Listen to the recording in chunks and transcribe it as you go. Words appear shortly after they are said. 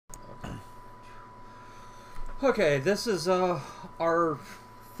Okay, this is our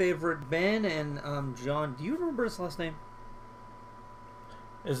favorite Ben and John. Do you remember his last name?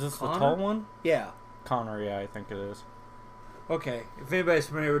 Is this Connor? the tall one? Yeah. Connor, yeah, I think it is. Okay. If anybody's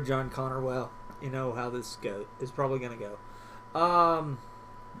familiar with John Connor, well, you know how this is probably gonna go.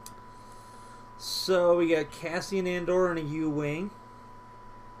 So we got Cassian Andor in a U-wing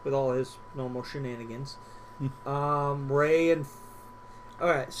with all his normal shenanigans. Ray and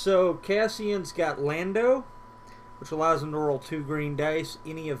alright, so Cassian's got Lando, which allows him to roll 2 green dice.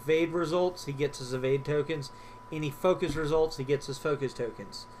 Any evade results, he gets his evade tokens. Any focus results, he gets his focus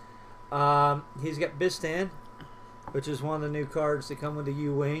tokens. He's got Bistan, which is one of the new cards that come with the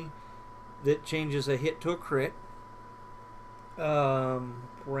U-wing that changes a hit to a crit.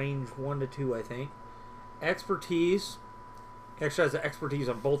 Range 1 to 2, I think. Expertise. Actually has the expertise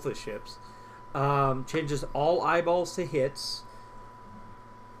on both the ships. Changes all eyeballs to hits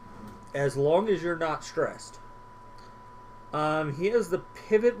as long as you're not stressed. He has the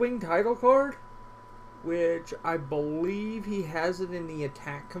Pivot Wing title card, which I believe he has it in the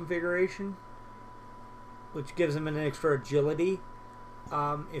attack configuration, which gives him an extra agility.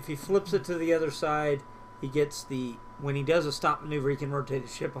 If he flips it to the other side, he gets when he does a stop maneuver, he can rotate the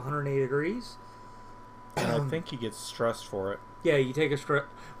ship 180 degrees. And I think he gets stressed for it. Yeah, you take a stress.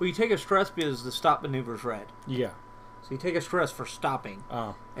 Well, you take a stress because the stop maneuver is red. Yeah. So you take a stress for stopping.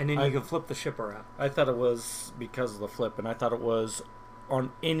 Oh. And then you can flip the ship around. I thought it was because of the flip, and I thought it was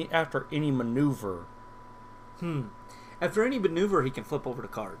after any maneuver. After any maneuver, he can flip over the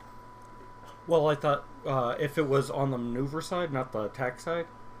card. Well, I thought if it was on the maneuver side, not the attack side,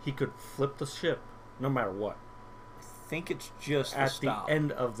 he could flip the ship no matter what. I think it's just at the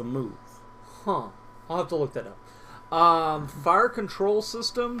end of the move. Huh. I'll have to look that up. Fire Control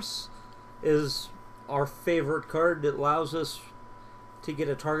Systems is our favorite card that allows us to get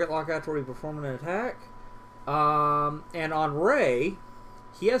a target lock after we perform an attack. And on Ray,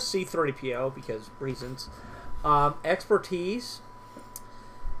 he has C-30PO because reasons. Expertise.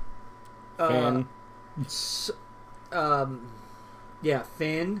 Finn. Yeah,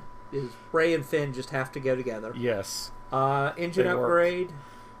 Finn. Ray and Finn just have to go together. Yes. Engine upgrade.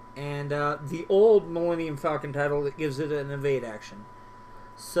 And the old Millennium Falcon title that gives it an evade action.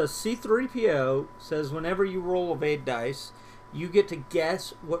 So C-3PO says whenever you roll evade dice, you get to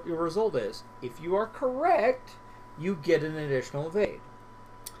guess what your result is. If you are correct, you get an additional evade.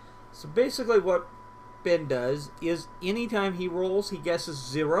 So basically what Ben does is anytime he rolls, he guesses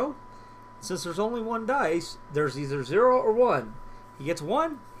 0. Since there's only one dice, there's either 0 or 1. He gets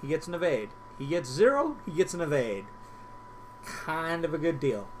 1, he gets an evade. He gets 0, he gets an evade. Kind of a good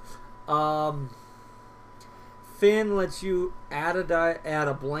deal. Finn lets you add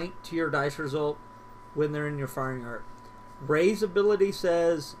a blank to your dice result when they're in your firing arc. Ray's ability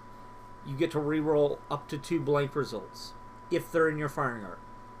says you get to reroll up to 2 blank results if they're in your firing arc.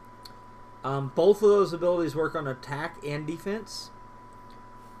 Both of those abilities work on attack and defense.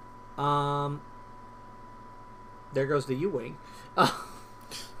 There goes the U-wing.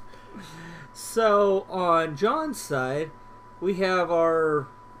 So on John's side, we have our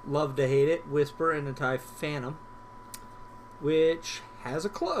love to hate it Whisper and a TIE Phantom, which has a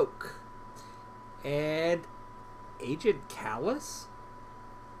cloak. And Agent Callus?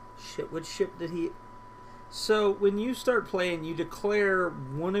 Shit, what ship did he... So when you start playing, you declare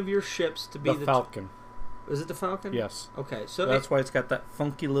one of your ships to be the Falcon. Is it the Falcon? Yes. Okay, so that's why it's got that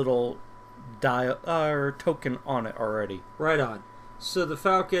funky little token on it already. Right on. So the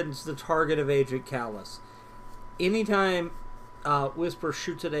Falcon's the target of Agent Callus. Anytime Whisper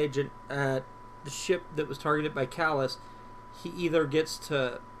shoots at the ship that was targeted by Callus, he either gets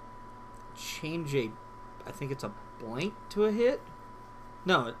to change I think it's a blank to a hit?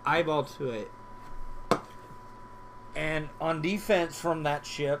 No, an eyeball to a hit. And on defense from that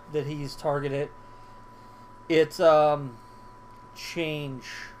ship that he's targeted, it's change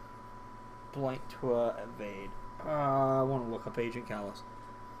blank to a evade. I want to look up Agent Callus.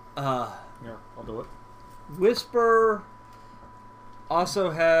 Yeah, I'll do it. Whisper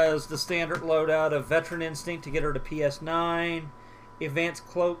also has the standard loadout of Veteran Instinct to get her to PS9, Advanced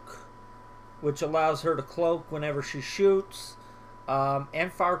Cloak, which allows her to cloak whenever she shoots,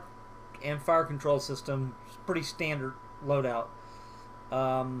 and fire control system. It's pretty standard loadout.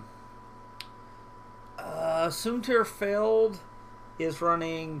 Soontir Failed is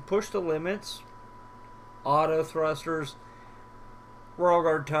running Push the Limits, Auto Thrusters, Royal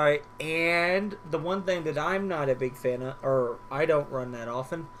Guard TIE, and the one thing that I'm not a big fan of, or I don't run that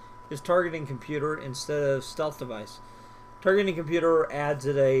often, is Targeting Computer instead of Stealth Device. Targeting Computer adds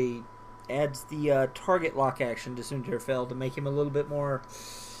the target lock action to Soontir Failed to make him a little bit more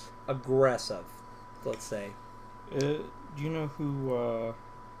aggressive, let's say. Do you know who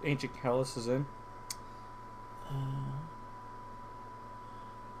Ancient Callus is in?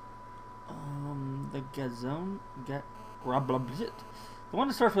 The Gazone, the one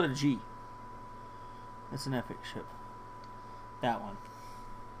that starts with a G. That's an epic ship. That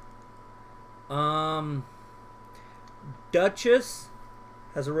one. Duchess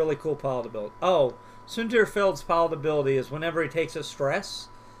has a really cool pilot ability. Oh, Sunterfeld's pilot ability is whenever he takes a stress,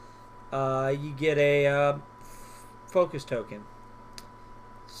 you get a focus token.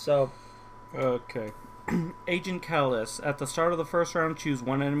 So, okay. Agent Callus. At the start of the first round, choose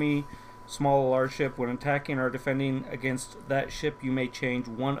one enemy, small or large ship. When attacking or defending against that ship, you may change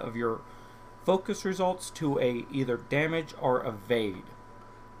one of your focus results to a either damage or evade.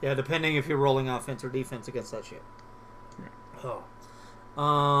 Yeah, depending if you're rolling offense or defense against that ship. Right.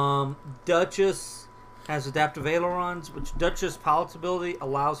 Oh. Duchess has adaptive ailerons, which Duchess pilot's ability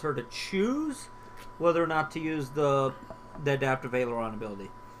allows her to choose whether or not to use the adaptive aileron ability.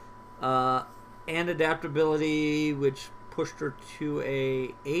 And adaptability, which pushed her to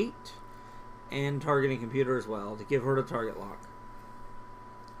a 8, and targeting computer as well to give her the target lock.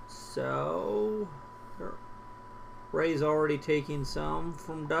 So Ray's already taking some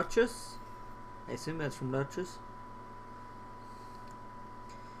from Duchess. I assume that's from Duchess.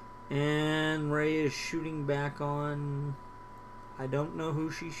 And Ray is shooting back on... I don't know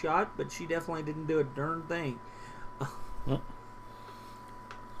who she shot, but she definitely didn't do a darn thing.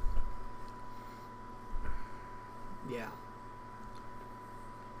 Yeah.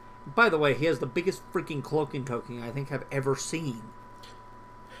 By the way, he has the biggest freaking cloaking token I think I've ever seen.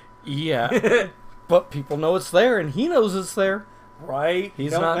 Yeah. But people know it's there, and he knows it's there. Right?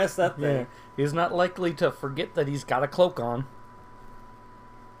 He's Don't not, mess that thing. Yeah, he's not likely to forget that he's got a cloak on.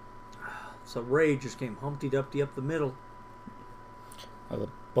 So Ray just came Humpty Dumpty up the middle.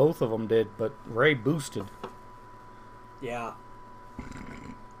 Both of them did, but Ray boosted. Yeah.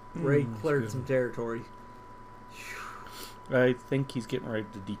 Ray cleared some territory. I think he's getting ready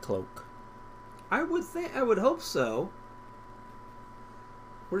to decloak. I would hope so.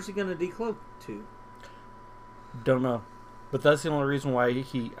 Where's he gonna decloak to? Don't know. But that's the only reason why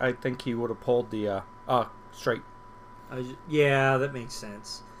I think he would have pulled the straight. Yeah, that makes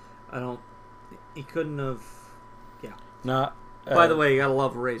sense. He couldn't have. Yeah. Not. By the way, you gotta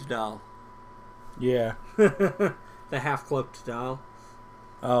love Ray's doll. Yeah. The half cloaked doll.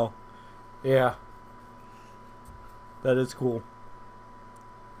 Oh. Yeah. That is cool.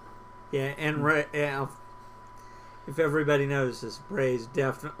 Yeah, and Ray. Yeah, if everybody notices, Ray's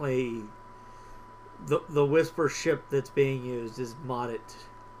definitely the Whisper ship that's being used is modded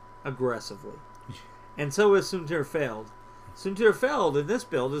aggressively, and so is Sunterfeld. Sunterfeld in this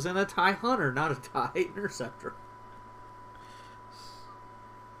build is in a TIE Hunter, not a TIE Interceptor.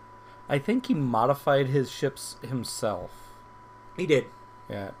 I think he modified his ships himself. He did.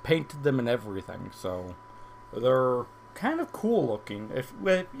 Yeah, painted them and everything, so they're kind of cool looking. If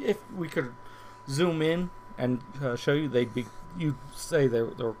we could zoom in and show you, you'd say they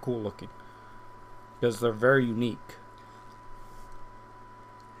were cool looking because they're very unique.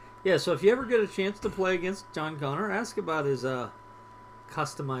 Yeah, so if you ever get a chance to play against John Connor, ask about his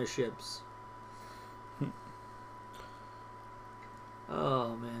customized ships.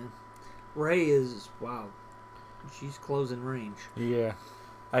 Oh man, Ray is wow. She's closing range. Yeah,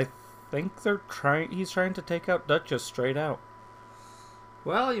 I think he's trying to take out Duchess straight out.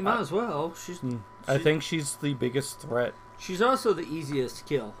 Well, you might as well. I think she's the biggest threat. She's also the easiest to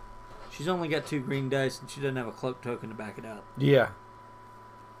kill. She's only got 2 green dice, and she doesn't have a cloak token to back it up. Yeah.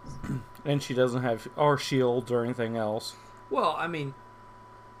 And she doesn't have or shields or anything else. Well, I mean,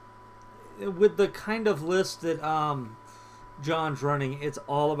 with the kind of list that John's running, it's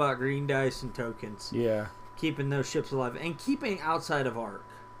all about green dice and tokens. Yeah. Keeping those ships alive and keeping outside of arc.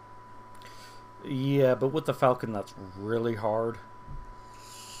 Yeah, but with the Falcon, that's really hard.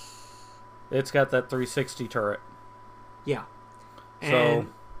 It's got that 360 turret. Yeah.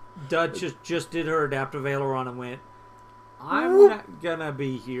 And Dutch just did her adaptive aileron and went, I'm not gonna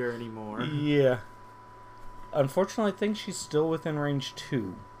be here anymore. Yeah. Unfortunately, I think she's still within range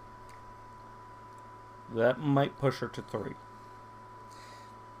 2. That might push her to 3.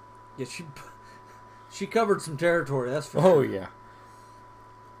 Yeah, she covered some territory, that's for sure. Oh, sure. yeah.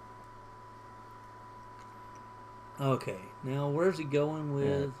 Okay, now where's he going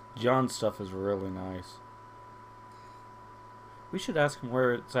with? Yeah. John's stuff is really nice. We should ask him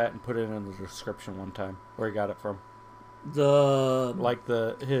where it's at and put it in the description one time, where he got it from. His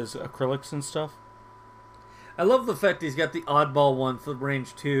acrylics and stuff. I love the fact he's got the oddball one for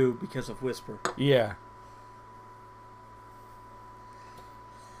range 2 because of Whisper. Yeah.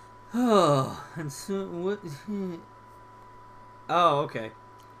 Oh, and so what? Oh, okay.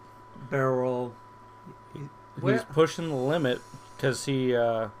 Barrel roll. He's pushing the limit because he.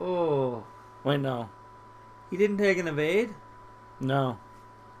 Oh. Wait, no. He didn't take an evade? No.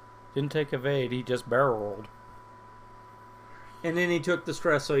 Didn't take evade. He just barrel rolled. And then he took the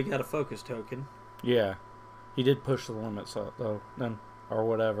stress, so he got a focus token. Yeah. He did push the limit, so though then or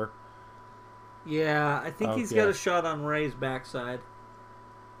whatever. Yeah, I think he's got a shot on Ray's backside.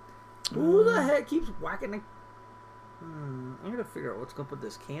 Who the heck keeps whacking the... I'm going to figure out what's going with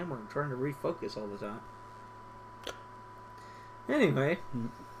this camera. I'm trying to refocus all the time. Anyway.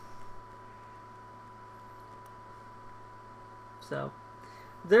 So,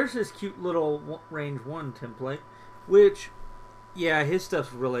 there's this cute little range 1 template, which, yeah, his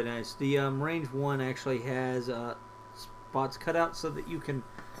stuff's really nice. The range 1 actually has spots cut out so that you can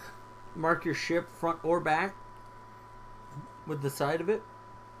mark your ship front or back with the side of it.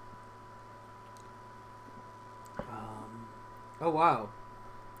 Oh, wow.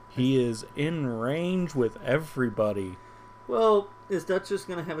 He is in range with everybody. Well, is Duchess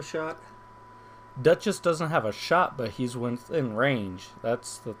going to have a shot? Duchess doesn't have a shot, but he's within range.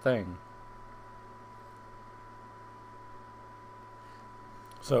 That's the thing.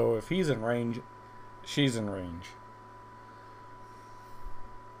 So if he's in range, she's in range.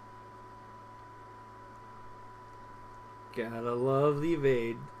 Gotta love the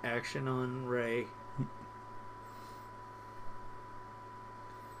evade action on Ray.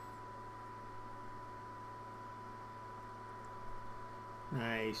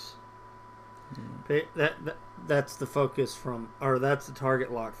 Nice. That's the focus from, or that's the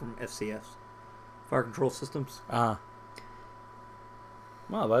target lock from FCS, Fire Control Systems. Well,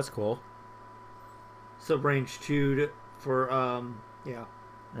 that's cool. So range 2 for yeah.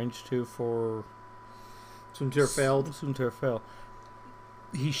 Range 2 for Soontir failed. Soontir failed.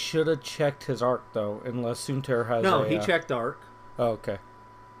 He should have checked his arc though, unless Soontir has. No, he checked arc. Oh, okay.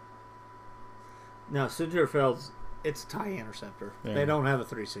 No, Soontir failed. It's a tie interceptor. Yeah. They don't have a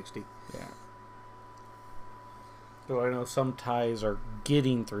 360. Yeah. So I know some ties are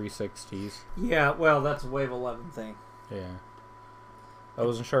getting 360s. Yeah, well, that's a Wave 11 thing. Yeah. I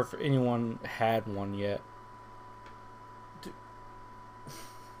wasn't sure if anyone had one yet.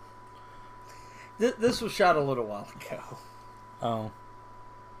 This was shot a little while ago. Oh.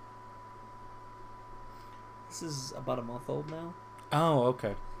 This is about a month old now. Oh,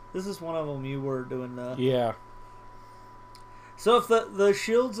 okay. This is one of them you were doing. Yeah. So if the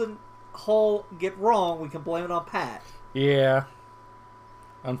shields and hull get wrong, we can blame it on Pat. Yeah.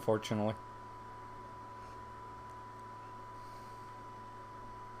 Unfortunately.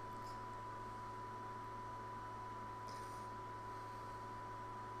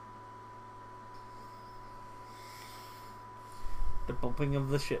 The bumping of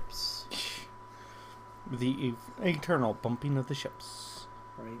the ships. The eternal bumping of the ships.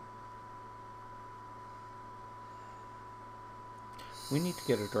 Right. We need to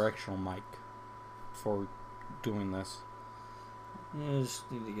get a directional mic for doing this. Yeah, I just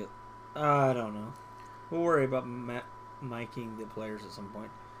need to get... I don't know. We'll worry about miking the players at some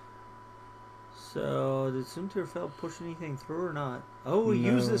point. So, did Soontir push anything through or not? Oh, he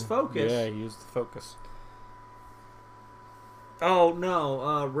used his focus. Yeah, he used the focus. Oh,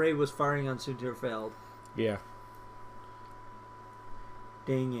 no. Ray was firing on Soontir. Yeah.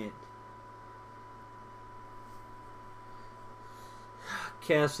 Dang it.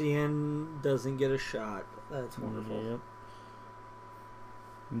 Cassian doesn't get a shot. That's wonderful.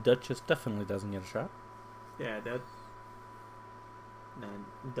 Yep. Duchess definitely doesn't get a shot. Yeah, no,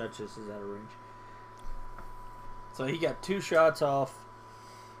 Duchess is out of range. So he got 2 shots off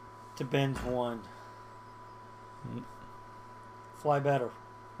to Ben's 1. Fly better.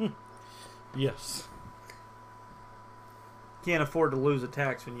 Yes. Can't afford to lose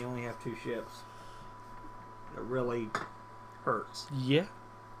attacks when you only have 2 ships. It really hurts. Yeah,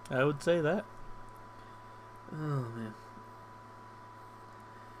 I would say that. Oh, man.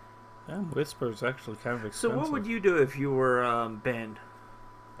 Whisper's actually kind of expensive. So what would you do if you were Ben?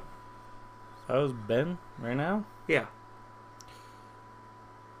 I was Ben right now? Yeah.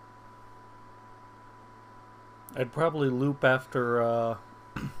 I'd probably loop after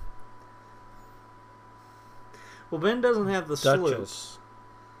Well, Ben doesn't have the Duchess.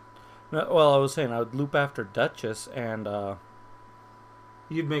 No, well, I was saying I would loop after Duchess and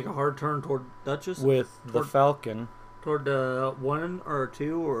you'd make a hard turn toward Duchess with the Falcon toward 1 or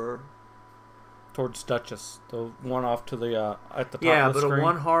 2 or towards Duchess, the one off to the at the top yeah, of the but screen. a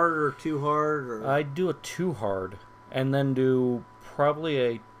 1 hard or 2 hard or I'd do a 2 hard and then do probably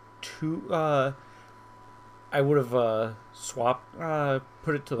a 2 I would have swapped,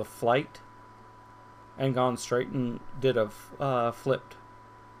 put it to the flight, and gone straight and did a flipped.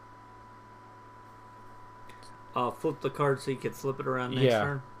 Flip the card so you could flip it around next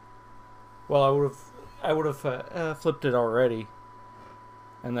turn. Well, I would have flipped it already,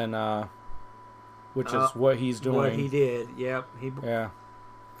 and then which is what he's doing. What he did, yep. He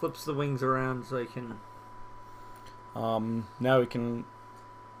flips the wings around so he can. Now he can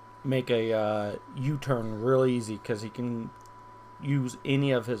make a U-turn real easy because he can use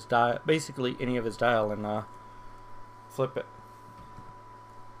any of his dial, basically any of his dial, and flip it.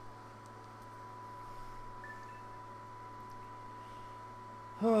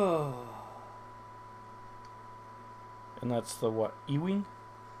 Oh. And that's the what? E-wing?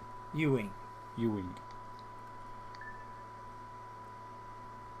 U-wing. U-wing.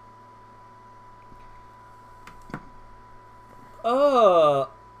 Oh.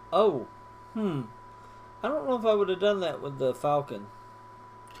 I don't know if I would have done that with the Falcon.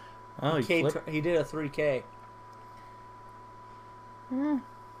 Oh, he did a 3K.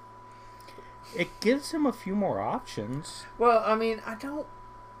 It gives him a few more options. Well, I mean, I don't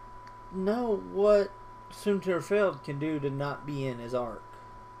know what Sunterfeld can do to not be in his arc.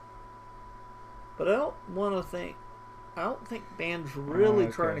 But I don't think Band's really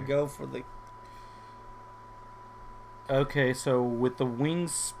trying to go for the... Okay, so with the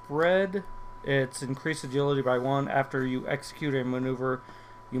wings spread, it's increased agility by 1. After you execute a maneuver,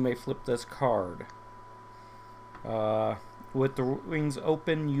 you may flip this card. With the wings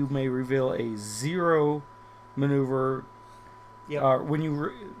open, you may reveal a 0 maneuver. Yep. When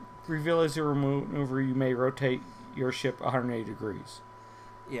you reveal a 0 maneuver, you may rotate your ship 180 degrees.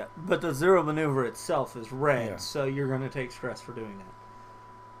 Yeah, but the 0 maneuver itself is red, so you're going to take stress for doing that.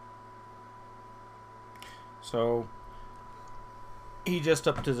 So he just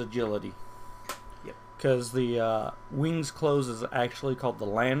upped his agility. Yep. Because the wings close is actually called the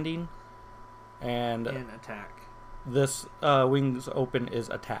landing, and attack. This wings open is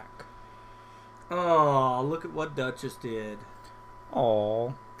attack. Oh, look at what Duchess did.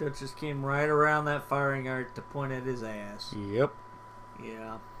 Oh. Duchess came right around that firing arc to point at his ass. Yep.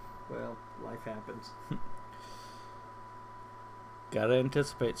 Yeah. Well, life happens. Gotta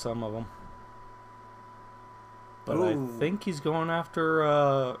anticipate some of them. But Ooh. I think he's going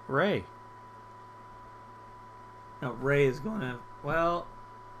after Ray. No, Ray is going to... Well...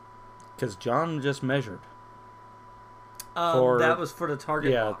 Because John just measured. That was for the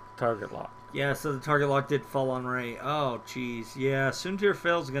target lock. Yeah, target lock. Yeah, so the target lock did fall on Ray. Oh, jeez. Yeah, Suntir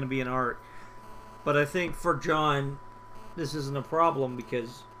Fail's going to be an arc. But I think for John, this isn't a problem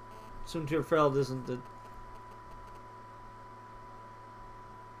because Suntir Fail isn't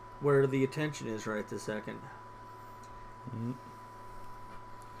where the attention is right this second. Mm-hmm.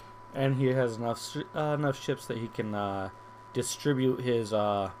 And he has enough ships that he can distribute his...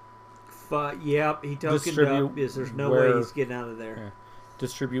 Yep, he tokened up because there's no way he's getting out of there. Yeah,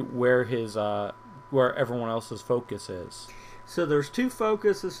 distribute where his where everyone else's focus is. So there's 2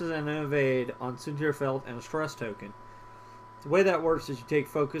 focuses and an evade on Suntirfeld and a stress token. The way that works is you take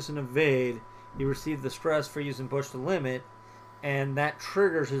focus and evade, you receive the stress for using push the limit, and that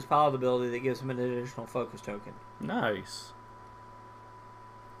triggers his pilot ability that gives him an additional focus token. Nice.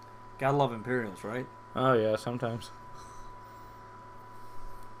 Gotta love Imperials, right? Oh yeah, sometimes.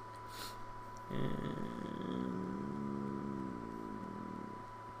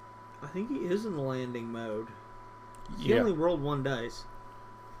 I think he is in the landing mode. He only rolled 1 dice.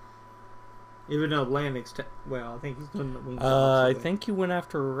 Even though landing's... well, I think he's doing the wings. I think he went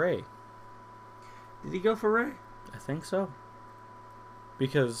after Ray. Did he go for Ray? I think so.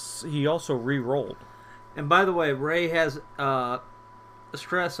 Because he also re-rolled. And by the way, Ray has a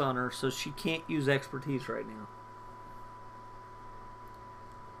stress on her, so she can't use expertise right now.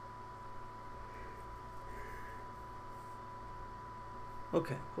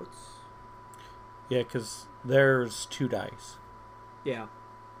 Okay, what's... Yeah, because there's 2 dice. Yeah.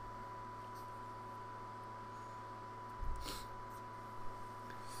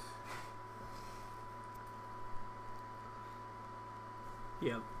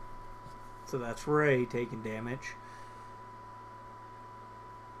 Yep. So that's Ray taking damage.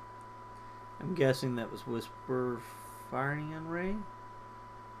 I'm guessing that was Whisper firing on Ray?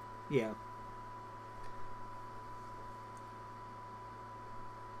 Yeah.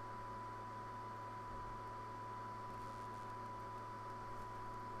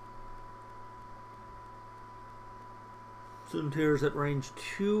 Suntir's at range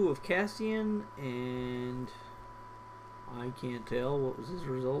 2 of Cassian, and I can't tell. What was his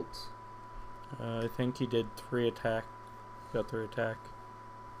results? I think he did 3 attack. Got 3 attack.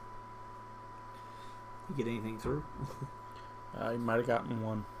 You get anything through? He might have gotten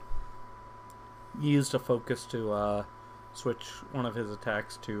one. He used a focus to switch one of his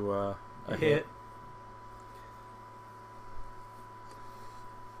attacks to a hit.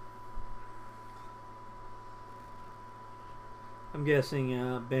 I'm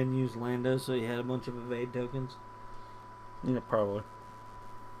guessing Ben used Lando, so he had a bunch of evade tokens. Yeah, probably.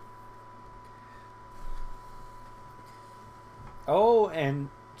 Oh, and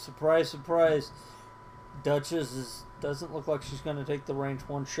surprise, surprise, Duchess doesn't look like she's going to take the range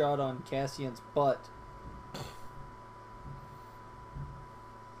one shot on Cassian's butt.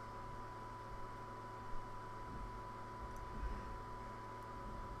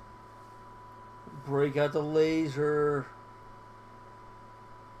 Break out the laser.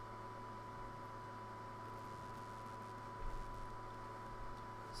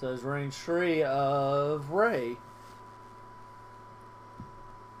 Says range 3 of Rey.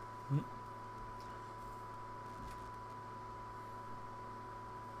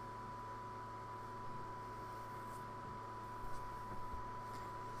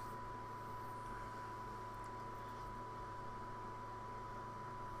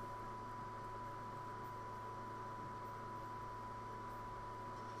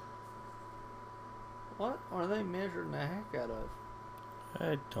 What are they measuring the heck out of?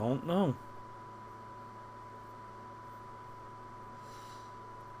 I don't know.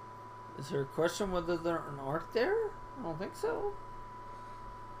 Is there a question whether there's an arc there? I don't think so.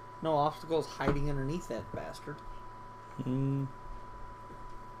 No obstacles hiding underneath that bastard.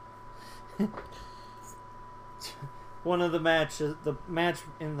 One of the matches, the match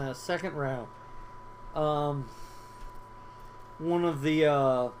in the second round, one of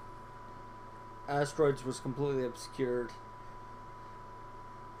the asteroids was completely obscured.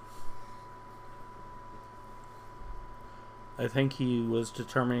 I think he was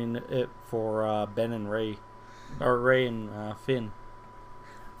determining it for Ben and Rey. Or Rey and Finn.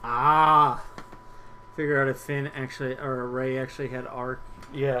 Ah! Figure out if Finn actually, or Rey actually had arc.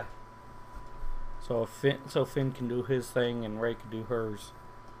 Yeah. So Finn can do his thing and Rey can do hers.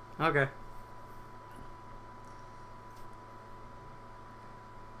 Okay.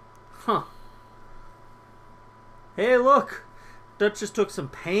 Huh. Hey, look! Duchess took some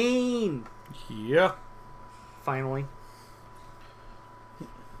pain! Yeah. Finally.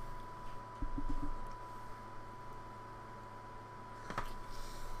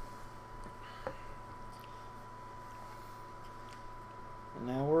 And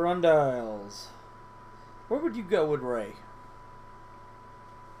now we're on dials. Where would you go with Rey?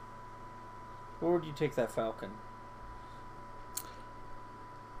 Where would you take that Falcon?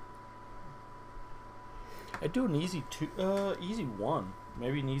 I'd do an easy easy one.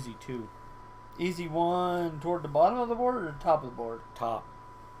 Maybe an easy two. Easy one toward the bottom of the board or the top of the board? Top.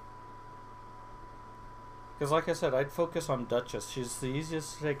 Because like I said, I'd focus on Duchess. She's the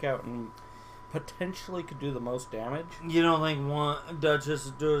easiest to take out and potentially could do the most damage. You don't think one Duchess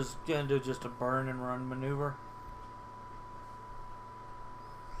is going to do just a burn and run maneuver?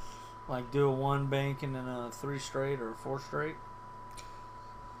 Like do a one bank and then a 3 straight or a 4 straight?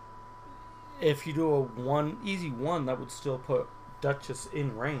 If you do a easy one, that would still put Duchess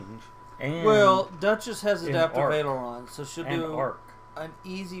in range. And well, Duchess has adaptive arc. aileron, so she'll and do arc. an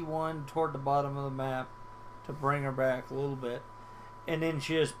easy one toward the bottom of the map to bring her back a little bit. And then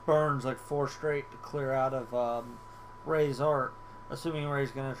she just burns like 4 straight to clear out of Rey's arc, assuming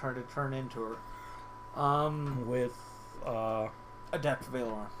Rey's going to try to turn into her. With adaptive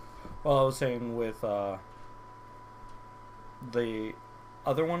aileron. Well, I was saying with the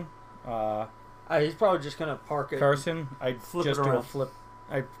other one, he's probably just going to park it. Carson, I'd flip just it do a around. flip.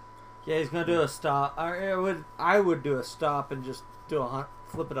 Yeah, he's going to do a stop. I would do a stop and just do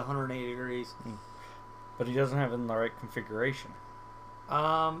flip it 180 degrees. But he doesn't have it in the right configuration.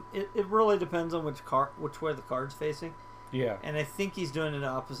 It really depends on which way the card's facing. Yeah. And I think he's doing it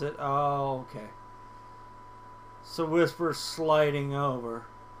opposite. Oh, okay. So Whisper's sliding over.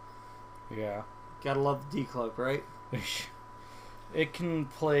 Yeah. Gotta love the decloak, right? It can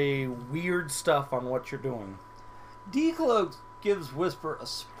play weird stuff on what you're doing. Decloak gives Whisper a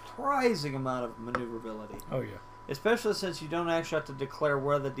surprising amount of maneuverability. Oh, yeah. Especially since you don't actually have to declare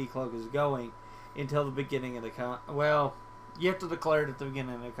where the decloak is going until the beginning of the well, you have to declare it at the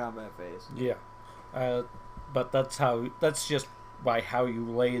beginning of the combat phase. Yeah. But that's just by how you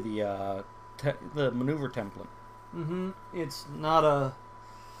lay the maneuver template. Mm-hmm. It's not a...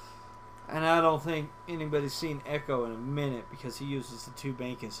 And I don't think anybody's seen Echo in a minute because he uses the 2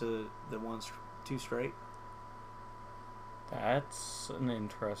 bank instead of the 2 straight. That's an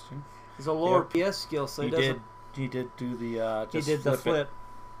interesting. He's a lower PS skill, so he did do the he did the flip.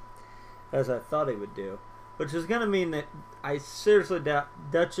 as I thought he would do. Which is going to mean that I seriously doubt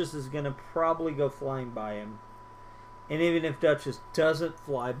Duchess is going to probably go flying by him. And even if Duchess doesn't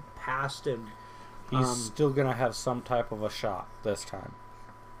fly past him, he's still going to have some type of a shot this time.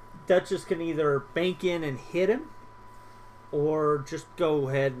 Duchess can either bank in and hit him, or just go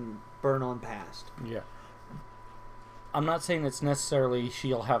ahead and burn on past. Yeah. I'm not saying it's necessarily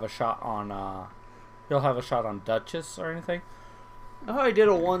she'll have a shot on, he'll have a shot on Duchess or anything. Oh, I did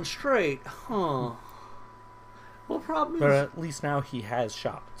a 1 straight. Huh. Well, the problem is... But at least now he has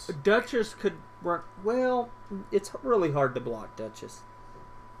shots. Duchess could run... Well, it's really hard to block Duchess.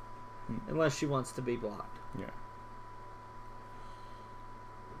 Unless she wants to be blocked. Yeah.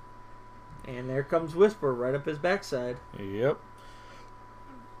 And there comes Whisper right up his backside. Yep.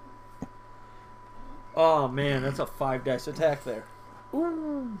 Oh, man, that's a 5 dice attack there.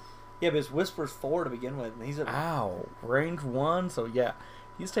 Ooh. Yeah, but his Whisper's 4 to begin with. And he's at... Ow. Range 1, so yeah.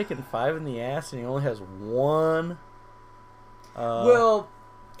 He's taking 5 in the ass, and he only has 1. Well,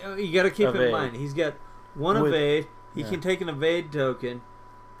 you got to keep in mind, he's got 1 evade. He can take an evade token.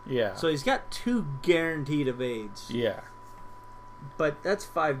 Yeah. So he's got 2 guaranteed evades. Yeah. But that's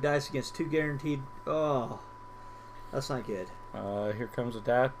 5 dice against 2 guaranteed. Oh, that's not good. Here comes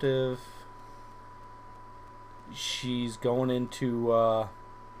Adaptive. She's going into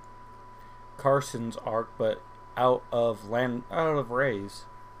Carson's arc, but out of Ray's.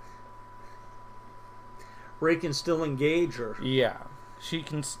 Ray can still engage her. Yeah, she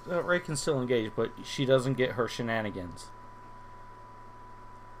can. Ray can still engage, but she doesn't get her shenanigans.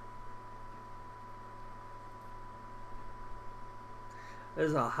 This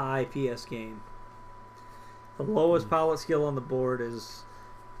is a high PS game. The lowest pilot skill on the board is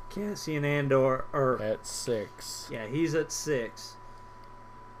Cassian Andor. At 6. Yeah, he's at 6.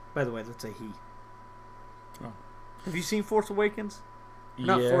 By the way, that's a he. Oh. Have you seen Force Awakens? Yeah.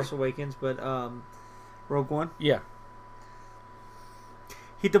 Not Force Awakens, but Rogue One? Yeah.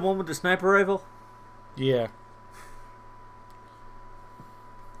 He the one with the sniper rifle? Yeah.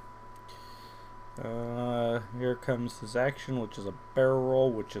 Here comes his action, which is a barrel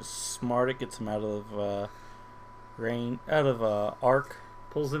roll, which is smart. It gets him out of arc.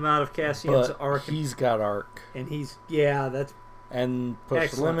 Pulls him out of Cassian's but arc. He's got arc. And that's and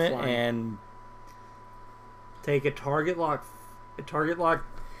push the limit flying. And take a target lock,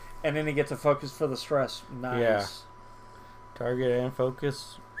 and then he gets a focus for the stress. Nice. Yeah. Target and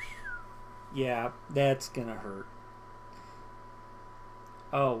focus. Yeah, that's gonna hurt.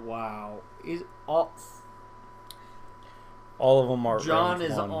 Oh wow! All of them are. John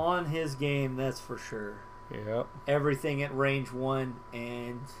is 1. on his game. That's for sure. Yep. Everything at range 1,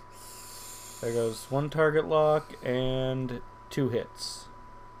 and there goes 1 target lock and 2 hits.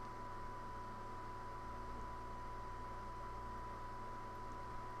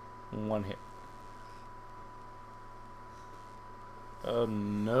 One hit. Oh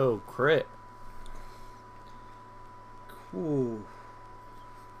no, crit. Ooh.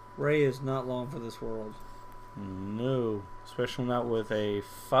 Ray is not long for this world. No, especially not with a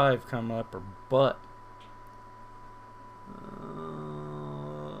 5 coming up her butt.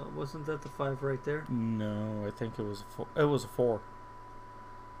 Wasn't that the 5 right there? No, I think it was a 4. It was a 4.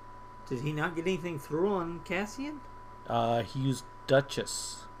 Did he not get anything through on Cassian? He used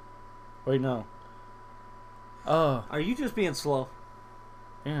Duchess. Wait, no. Oh. Are you just being slow?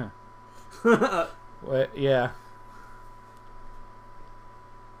 Yeah. Wait, yeah.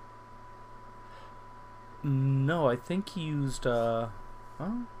 No, I think he used, Oh.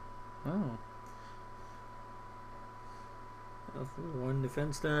 1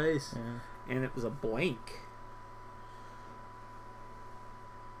 defense dice. Yeah. And it was a blank.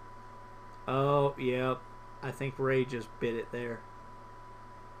 Oh, yep. I think Ray just bit it there.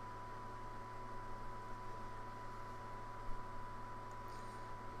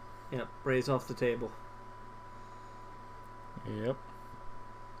 Yep, Ray's off the table. Yep.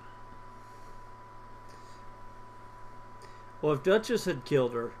 Well, if Duchess had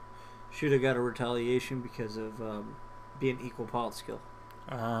killed her, she would have got a retaliation because of being equal pilot skill.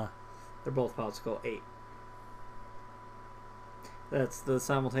 They're both pilot skill 8. That's the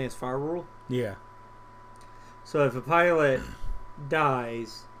simultaneous fire rule. Yeah. So if a pilot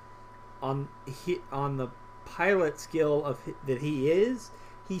dies on the pilot skill of that he is,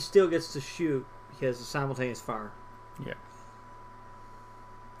 he still gets to shoot because of simultaneous fire. Yeah.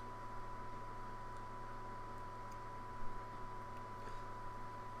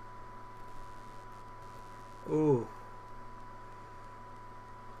 Ooh.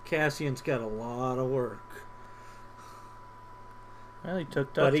 Cassian's got a lot of work. Well, he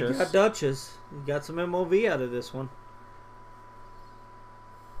took But Duchess. he got Duchess. He got some MOV out of this one.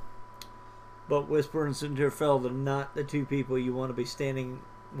 But Whisper and Sunterfeld are not the two people you want to be standing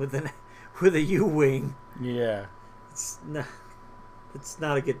with with a U-wing. Yeah. It's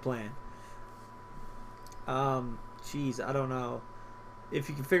not a good plan. Geez, I don't know. If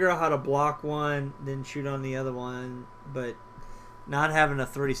you can figure out how to block one, then shoot on the other one. But not having a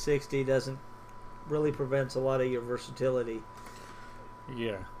 360 doesn't really prevents a lot of your versatility.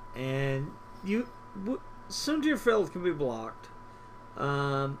 Yeah. And Sunterfeld can be blocked.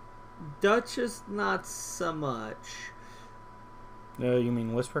 Duchess, not so much. You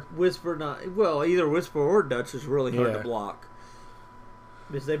mean Whisper? Whisper, not. Well, either Whisper or Dutch is really hard to block.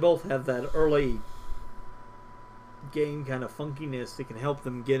 Because they both have that early game kind of funkiness that can help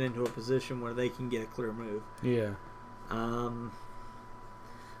them get into a position where they can get a clear move. Yeah.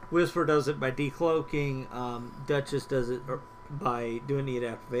 Whisper does it by decloaking. Duchess does it by doing the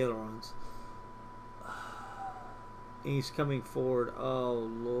adaptive ailerons. He's coming forward. Oh,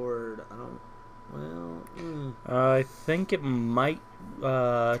 Lord. I don't... Well... I think it might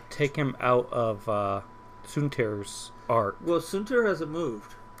take him out of Suntir's arc. Well, Suntir hasn't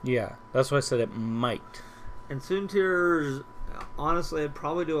moved. Yeah, that's why I said it might. And Suntir's... Honestly, I'd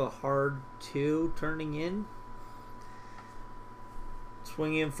probably do a hard 2 turning in.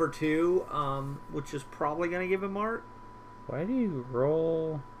 Swing in for 2, which is probably going to give him arc. Why do you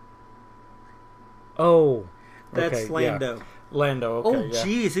roll... Oh... That's okay, Lando. Yeah. Lando, okay. Oh,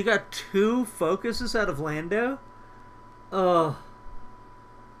 jeez, he got 2 focuses out of Lando? Oh.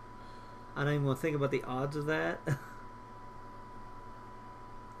 I don't even want to think about the odds of that.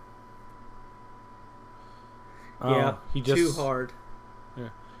 Yeah, he just, too hard. Yeah.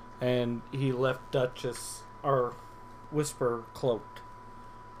 And he left Duchess, or Whisper, cloaked.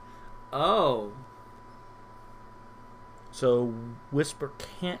 Oh. So Whisper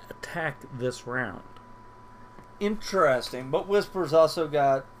can't attack this round. Interesting, but Whisper's also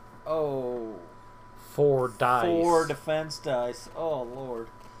got 4 dice. 4 defense dice. Oh Lord.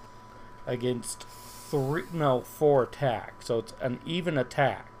 Against 4 attack. So it's an even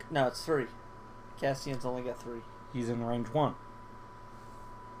attack. No, it's 3. Cassian's only got 3. He's in range 1.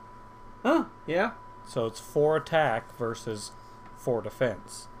 Huh? Yeah. So it's 4 attack versus 4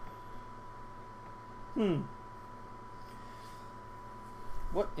 defense.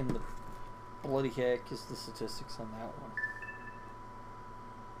 What in the bloody heck is the statistics on that one?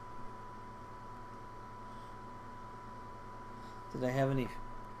 Did I have any...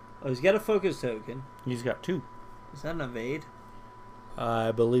 Oh, he's got a focus token. He's got 2. Is that an evade?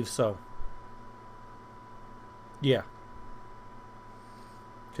 I believe so. Yeah.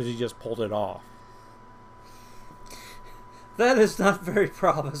 Because he just pulled it off. That is not very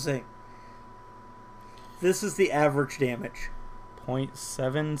promising. This is the average damage.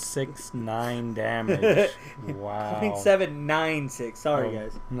 0.769 damage. Wow. 0.796. Sorry,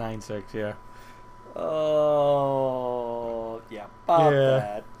 guys. 96, yeah. Oh, yeah. About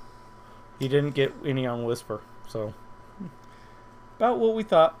that. He didn't get any on Whisper, so about what we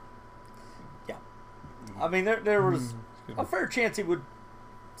thought. Yeah. I mean, there was a fair chance he would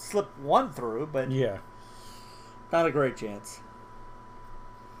slip 1 through, but not a great chance.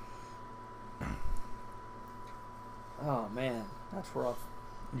 Oh, man. That's rough.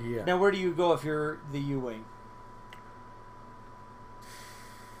 Yeah. Now, where do you go if you're the U-Wing?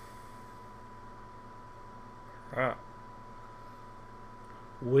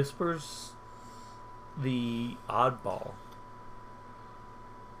 Whisper's the oddball.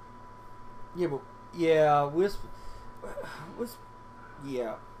 Yeah, but... Yeah, Whisper...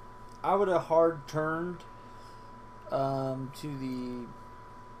 Yeah. I would have hard turned to the...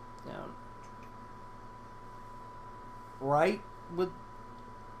 right with...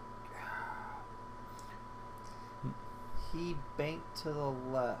 He banked to the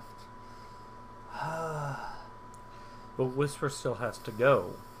left. But Whisper still has to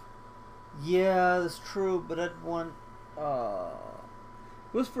go. Yeah, that's true, but I'd want...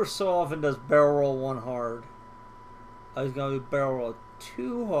 Whisper so often does barrel roll 1 hard. I was going to do barrel roll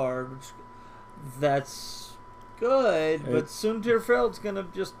 2 hard, which that's good, but Sunterfeld's going to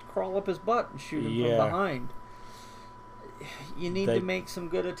just crawl up his butt and shoot him from behind. You need to make some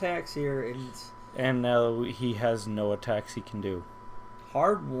good attacks here. And now he has no attacks he can do.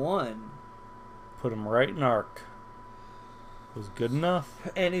 Hard 1. Put him right in arc. Was good enough.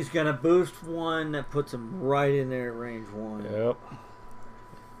 And he's going to boost 1 that puts him right in there at range 1. Yep.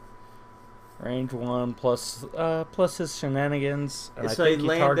 Range 1 plus his shenanigans. And so I think he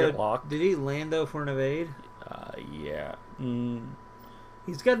target locked. Did he Lando for an evade? Yeah.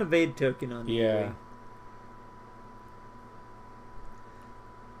 He's got an evade token on the yeah.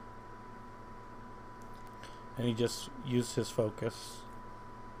 And he just used his focus.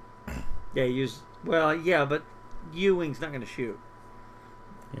 Yeah, use. Well, yeah, but U-Wing's not going to shoot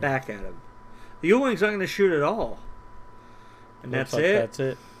back at him. The U-Wing's not going to shoot at all. And Looks that's like it. That's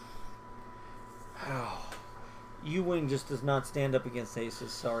it. U-Wing just does not stand up against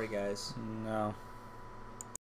aces. Sorry, guys. No.